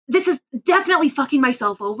 this is definitely fucking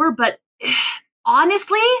myself over, but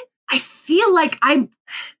honestly, I feel like I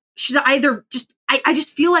just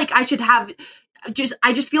feel like I should have...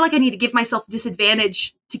 I just feel like I need to give myself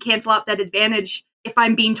disadvantage to cancel out that advantage if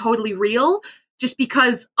I'm being totally real, just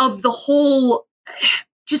because of the whole,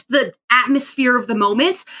 just the atmosphere of the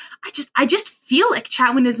moment. I just feel like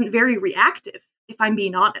Chatwin isn't very reactive, if I'm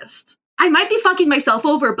being honest. I might be fucking myself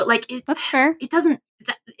over, but like, that's fair. It doesn't,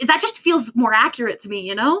 that just feels more accurate to me,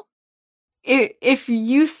 you know? If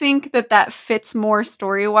you think that fits more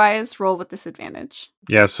story-wise, roll with disadvantage.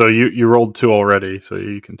 Yeah, so you rolled 2 already, so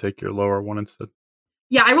you can take your lower one instead.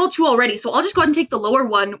 Yeah, I rolled 2 already, so I'll just go ahead and take the lower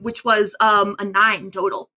one, which was a 9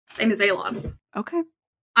 total, same as Alon. Okay.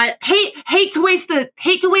 I hate to waste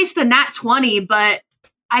a nat 20, but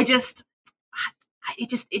that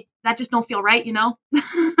just don't feel right, you know?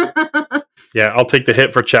 Yeah, I'll take the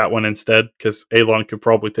hit for Chatwin instead, because Alon could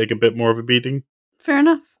probably take a bit more of a beating. Fair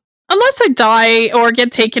enough. Unless I die or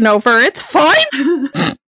get taken over, it's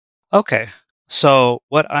fine. Okay, so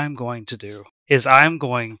what I'm going to do is I'm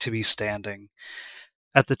going to be standing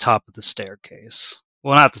at the top of the staircase.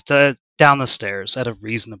 Well, not down the stairs at a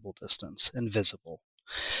reasonable distance, invisible.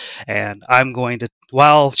 And I'm going to,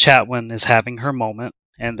 while Chatwin is having her moment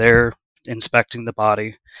and they're inspecting the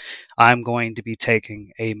body, I'm going to be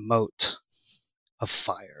taking a mote of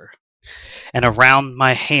fire. And around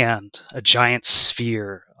my hand, a giant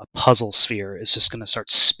sphere, a puzzle sphere, is just going to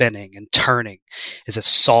start spinning and turning as if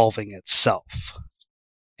solving itself.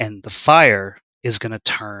 And the fire is going to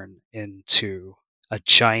turn into a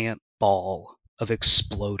giant ball of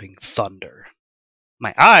exploding thunder.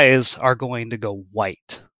 My eyes are going to go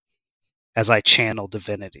white as I channel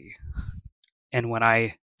divinity. And when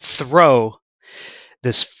I throw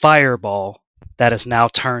this fireball that is now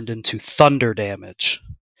turned into thunder damage,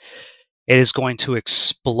 it is going to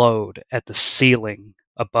explode at the ceiling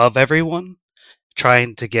above everyone,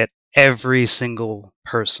 trying to get every single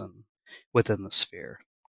person within the sphere.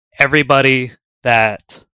 Everybody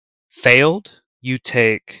that failed, you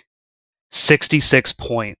take 66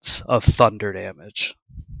 points of thunder damage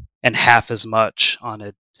and half as much on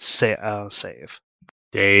a save.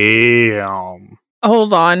 Damn.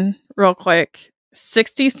 Hold on, real quick.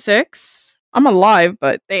 66? I'm alive,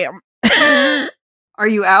 but damn. Are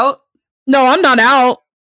you out? No, I'm not out.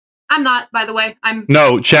 I'm not, by the way. I'm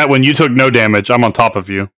No, Chatwin, you took no damage. I'm on top of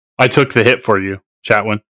you. I took the hit for you,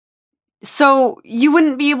 Chatwin. So you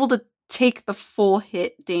wouldn't be able to take the full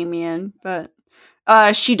hit, Damien, but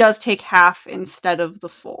she does take half instead of the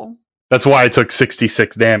full. That's why I took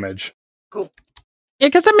 66 damage. cool. Yeah,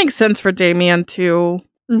 because that makes sense for Damien to,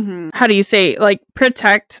 Mm-hmm. how do you say, like,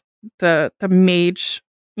 protect the mage,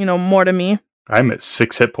 more to me. I'm at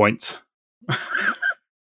 6 hit points.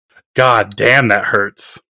 God damn, that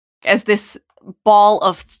hurts. As this ball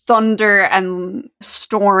of thunder and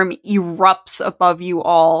storm erupts above you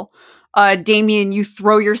all, Damien, you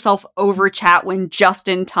throw yourself over Chatwin just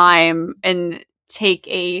in time and take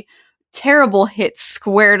a terrible hit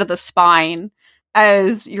square to the spine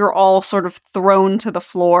as you're all sort of thrown to the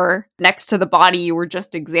floor next to the body you were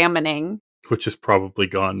just examining. Which is probably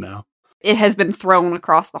gone now. It has been thrown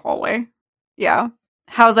across the hallway. Yeah.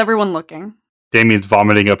 How's everyone looking? Damien's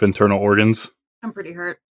vomiting up internal organs. I'm pretty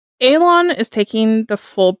hurt. Aelon is taking the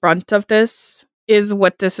full brunt of this, is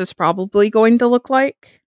what this is probably going to look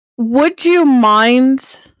like. Would you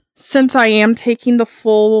mind, since I am taking the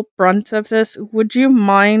full brunt of this, would you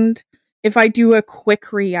mind if I do a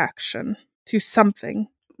quick reaction to something?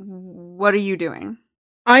 What are you doing?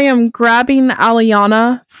 I am grabbing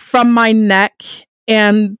Aliana from my neck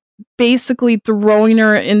and basically throwing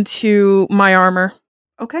her into my armor.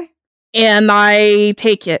 Okay. And I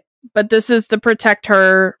take it. But this is to protect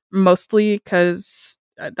her mostly because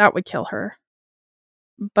that would kill her.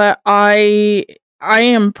 But I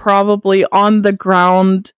am probably on the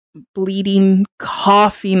ground, bleeding,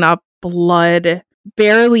 coughing up blood,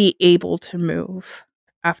 barely able to move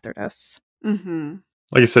after this. Mm-hmm.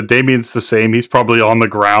 Like I said, Damien's the same. He's probably on the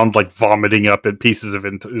ground, like vomiting up at pieces of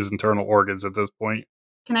his internal organs at this point.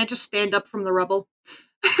 Can I just stand up from the rubble?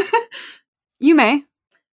 You may.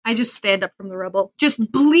 I just stand up from the rubble.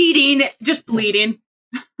 Just bleeding.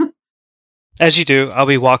 As you do, I'll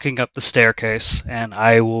be walking up the staircase, and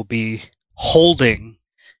I will be holding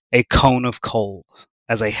a cone of cold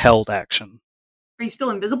as a held action. Are you still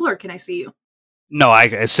invisible or can I see you? No,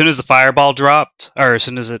 as soon as the fireball dropped, or as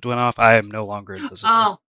soon as it went off, I am no longer invisible.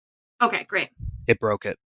 Oh. Okay, great. It broke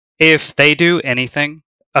it. If they do anything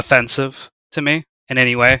offensive to me in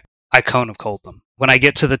any way, I cone of cold them. When I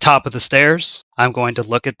get to the top of the stairs, I'm going to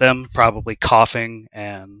look at them, probably coughing,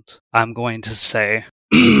 and I'm going to say,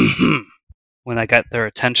 when I get their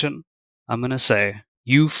attention, I'm going to say,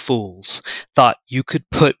 you fools thought you could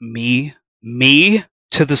put me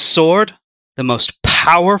to the sword? The most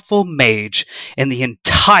powerful mage in the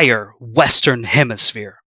entire Western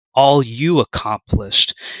Hemisphere. All you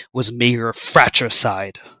accomplished was meager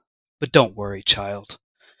fratricide. But don't worry, child,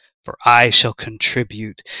 for I shall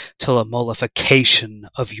contribute to the mollification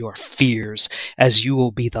of your fears, as you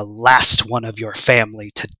will be the last one of your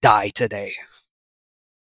family to die today.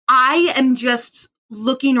 I am just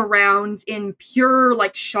looking around in pure,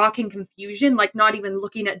 shock and confusion, not even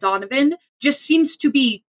looking at Donovan. Just seems to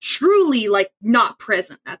be truly, not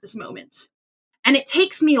present at this moment. And it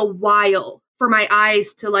takes me a while for my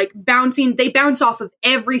eyes to, they bounce off of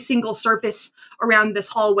every single surface around this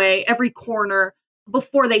hallway, every corner,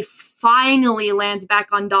 before they finally land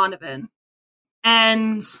back on Donovan.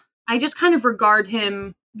 And I just kind of regard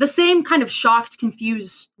him. The same kind of shocked,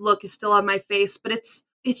 confused look is still on my face, but it's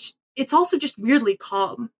also just weirdly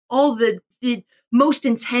calm. All the most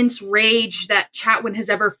intense rage that Chatwin has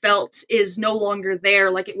ever felt is no longer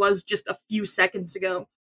there like it was just a few seconds ago.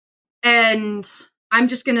 And I'm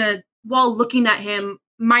just gonna, while looking at him,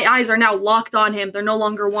 my eyes are now locked on him. They're no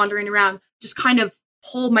longer wandering around. Just kind of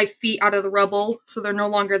pull my feet out of the rubble so they're no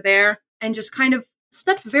longer there, and just kind of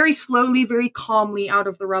step very slowly, very calmly out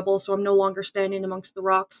of the rubble so I'm no longer standing amongst the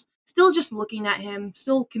rocks. Still just looking at him,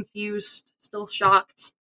 still confused, still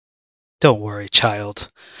shocked. Don't worry,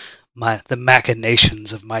 child. The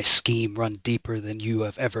machinations of my scheme run deeper than you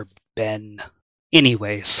have ever been.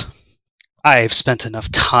 Anyways, I've spent enough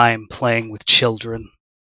time playing with children.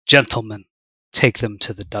 Gentlemen, take them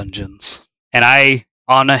to the dungeons. And I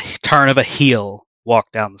on a turn of a heel,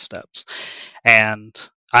 walk down the steps. And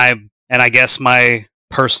I guess my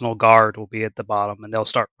personal guard will be at the bottom, and they'll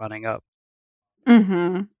start running up.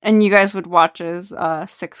 Mm-hmm. And you guys would watch as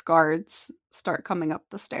 6 guards start coming up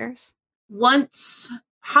the stairs.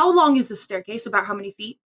 How long is the staircase? About how many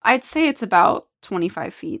feet? I'd say it's about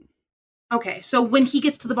 25 feet. Okay, so when he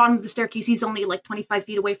gets to the bottom of the staircase, he's only like 25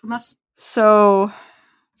 feet away from us? So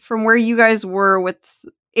from where you guys were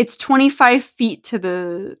it's 25 feet to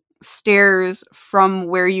the stairs from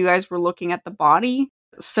where you guys were looking at the body.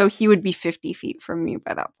 So he would be 50 feet from you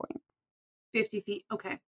by that point. 50 feet,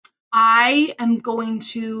 okay. I am going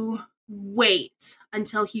to wait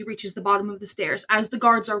until he reaches the bottom of the stairs as the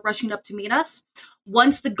guards are rushing up to meet us.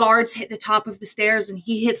 Once the guards hit the top of the stairs and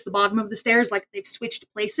he hits the bottom of the stairs, like they've switched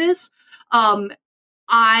places, I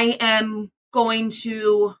am going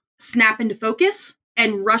to snap into focus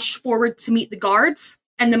and rush forward to meet the guards.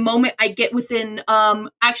 And the moment I get within,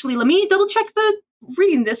 actually, let me double check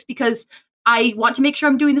reading this because I want to make sure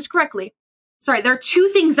I'm doing this correctly. Sorry, there are 2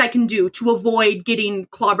 things I can do to avoid getting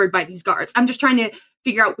clobbered by these guards. I'm just trying to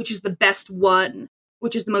figure out which is the best one,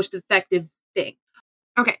 which is the most effective thing.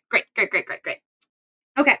 Okay, great.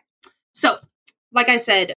 Okay, so, like I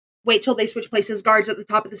said, wait till they switch places. Guards at the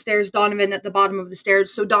top of the stairs, Donovan at the bottom of the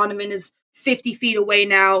stairs. So Donovan is 50 feet away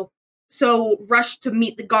now. So rush to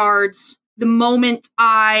meet the guards. The moment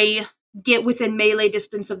I get within melee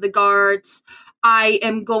distance of the guards, I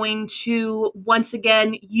am going to once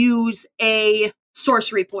again use a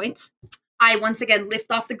sorcery point. I once again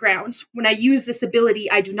lift off the ground. When I use this ability,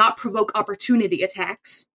 I do not provoke opportunity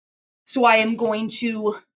attacks. So I am going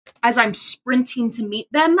to, as I'm sprinting to meet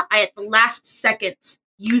them, I at the last second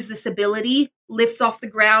use this ability, lift off the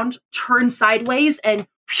ground, turn sideways, and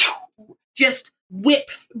just whip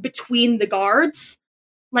between the guards.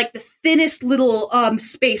 Like the thinnest little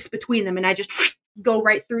space between them, and I just go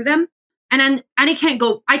right through them. And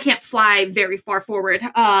I can't fly very far forward.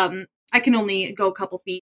 I can only go a couple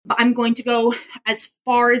feet. But I'm going to go as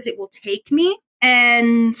far as it will take me.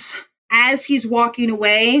 And as he's walking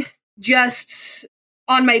away, just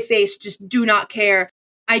on my face, just do not care.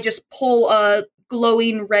 I just pull a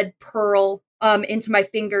glowing red pearl into my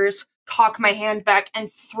fingers, cock my hand back, and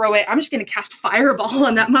throw it. I'm just going to cast Fireball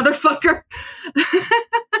on that motherfucker.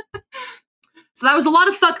 So that was a lot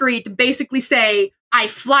of fuckery to basically say I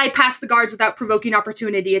fly past the guards without provoking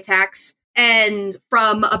opportunity attacks, and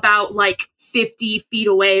from about, 50 feet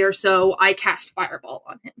away or so, I cast Fireball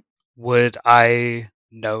on him. Would I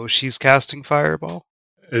know she's casting Fireball?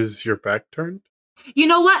 Is your back turned? You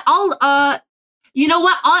know what? I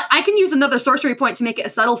can use another sorcery point to make it a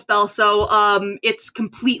subtle spell, so it's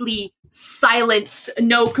completely silent,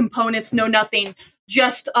 no components, no nothing.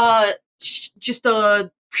 Just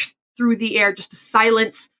through the air, just a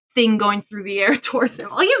silence thing going through the air towards him.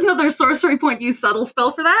 I'll use another sorcery point to use subtle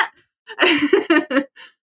spell for that.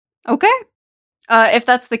 Okay. If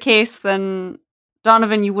that's the case, then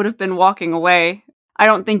Donovan, you would have been walking away. I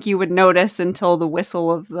don't think you would notice until the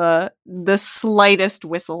whistle of the slightest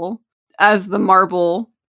whistle as the marble,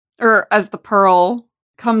 or as the pearl,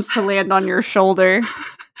 comes to land on your shoulder.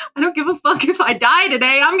 I don't give a fuck if I die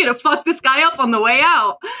today. I'm gonna fuck this guy up on the way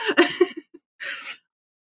out.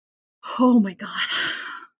 Oh my god.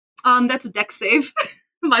 That's a dex save,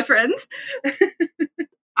 my friends.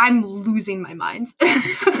 I'm losing my mind.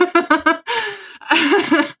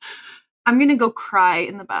 I'm gonna go cry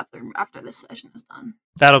in the bathroom after this session is done.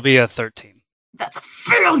 That'll be a 13. That's a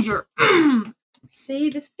failure! My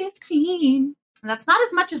save is 15. And that's not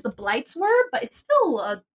as much as the blights were, but it's still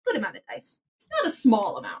a good amount of dice. It's not a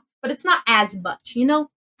small amount, but it's not as much, you know?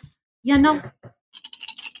 You know?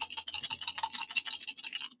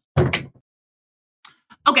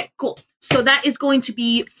 Okay, cool. So that is going to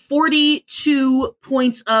be 42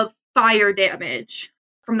 points of fire damage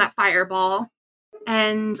from that fireball.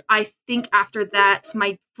 And I think after that,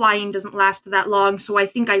 my flying doesn't last that long, so I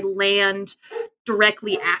think I land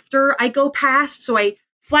directly after I go past. So I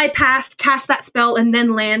fly past, cast that spell, and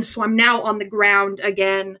then land, so I'm now on the ground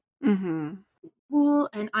again. Mm-hmm. Cool,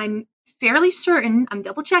 and I'm fairly certain, I'm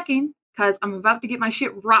double checking, because I'm about to get my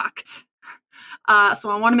shit rocked.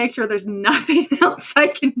 So I want to make sure there's nothing else I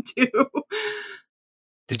can do.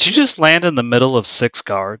 Did you just land in the middle of 6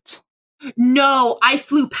 guards? No, I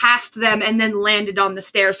flew past them and then landed on the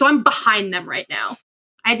stairs, so I'm behind them right now.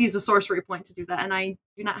 I had to use a sorcery point to do that, and I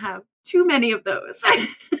do not have too many of those.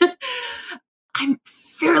 I'm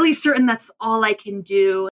fairly certain that's all I can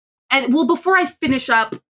do. And, well, before I finish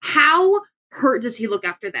up, how hurt does he look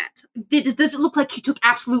after that? Does it look like he took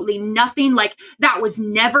absolutely nothing? Like, that was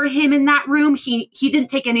never him in that room? He didn't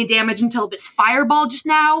take any damage until this fireball just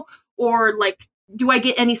now? Or, like, Do I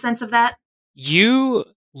get any sense of that? You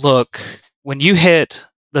look, when you hit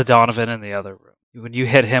the Donovan in the other room, when you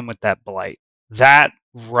hit him with that blight, that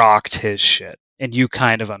rocked his shit. And you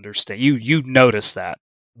kind of understand. You notice that.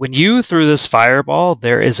 When you threw this fireball,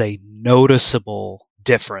 there is a noticeable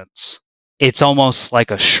difference. It's almost like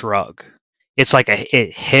a shrug. It's like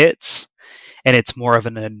it hits, and it's more of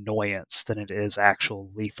an annoyance than it is actual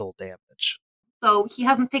lethal damage. So he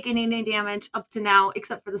hasn't taken any damage up to now,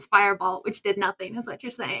 except for this fireball, which did nothing, is what you're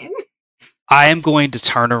saying. I am going to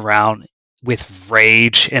turn around with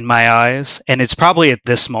rage in my eyes, and it's probably at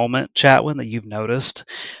this moment, Chatwin, that you've noticed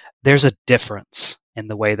there's a difference in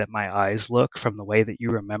the way that my eyes look from the way that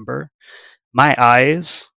you remember. My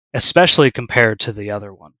eyes, especially compared to the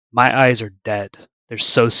other one, my eyes are dead. They're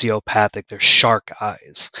sociopathic. They're shark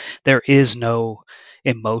eyes. There is no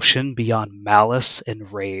emotion beyond malice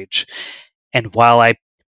and rage. And while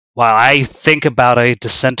I think about a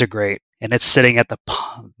disintegrate and it's sitting at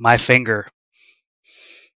my finger,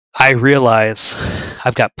 I realize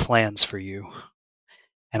I've got plans for you.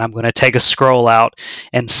 And I'm going to take a scroll out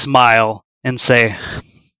and smile and say,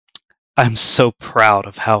 I'm so proud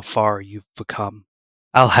of how far you've become.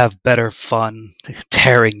 I'll have better fun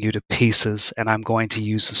tearing you to pieces, and I'm going to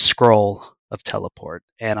use the scroll of teleport,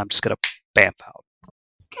 and I'm just going to bamf out.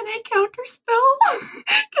 Can I counterspell?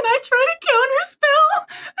 Can I try to counterspell?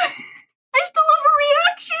 I still have a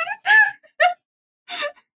reaction.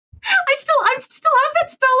 I still have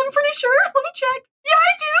that spell, I'm pretty sure. Let me check. Yeah,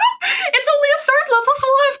 I do. It's only a 3rd level, so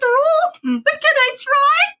we'll have to roll. But can I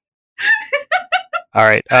try? All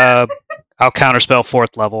right. I'll counterspell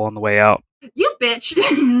 4th level on the way out. You bitch.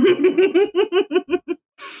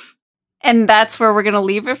 And that's where we're going to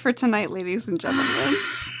leave it for tonight, ladies and gentlemen.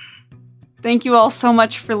 Thank you all so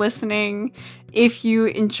much for listening. If you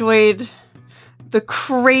enjoyed the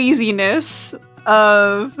craziness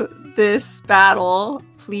of this battle,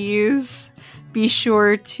 please be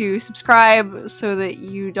sure to subscribe so that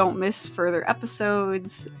you don't miss further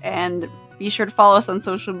episodes, and be sure to follow us on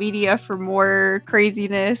social media for more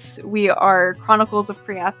craziness. We are Chronicles of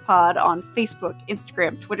Kriath Pod on Facebook,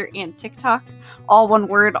 Instagram, Twitter, and TikTok. All one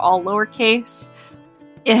word, all lowercase.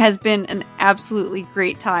 It has been an absolutely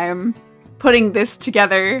great time putting this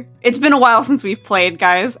together. It's been a while since we've played,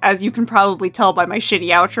 guys, as you can probably tell by my shitty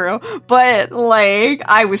outro, but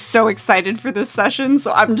I was so excited for this session,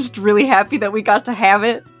 so I'm just really happy that we got to have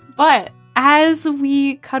it. But as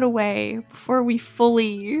we cut away, before we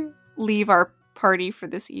fully leave our party for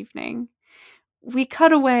this evening, we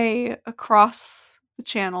cut away across the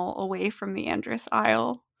channel away from the Andrus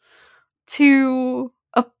Isle to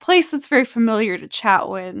a place that's very familiar to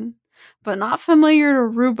Chatwin, but not familiar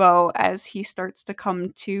to Rubo, as he starts to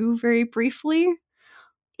come to very briefly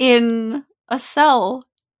in a cell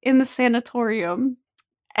in the sanatorium.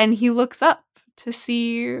 And he looks up to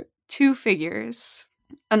see 2 figures,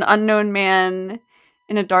 an unknown man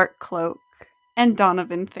in a dark cloak and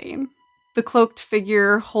Donovan Thane. The cloaked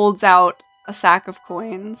figure holds out a sack of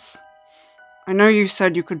coins. I know you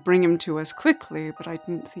said you could bring him to us quickly, but I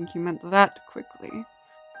didn't think you meant that quickly.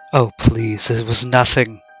 Oh, please, it was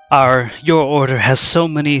nothing. Your order has so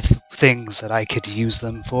many things that I could use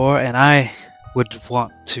them for, and I would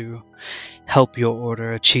want to help your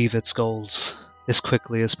order achieve its goals as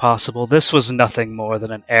quickly as possible. This was nothing more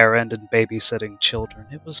than an errand and babysitting children.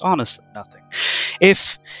 It was honestly nothing.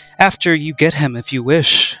 If, after you get him, if you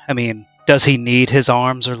wish, does he need his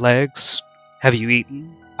arms or legs? Have you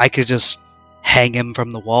eaten? I could just hang him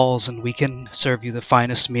from the walls and we can serve you the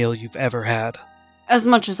finest meal you've ever had. As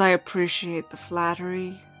much as I appreciate the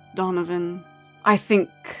flattery, Donovan, I think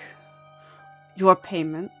your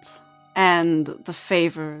payment and the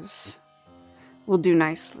favors will do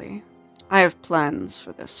nicely. I have plans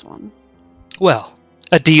for this one. Well,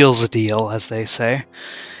 a deal's a deal, as they say.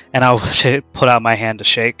 And I'll put out my hand to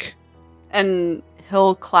shake. And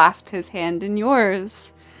he'll clasp his hand in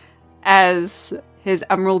yours as his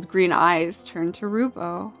emerald green eyes turn to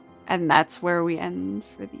Rubo. And that's where we end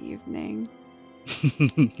for the evening.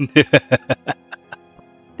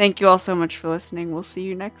 Thank you all so much for listening. We'll see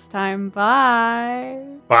you next time. Bye.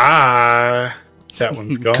 Bye. That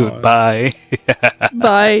one's gone. Goodbye.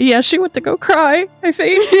 Bye. Yeah, she went to go cry, I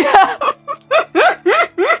think. Yeah.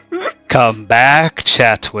 Come back,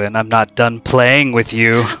 Chatwin. I'm not done playing with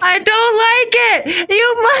you. I don't like it.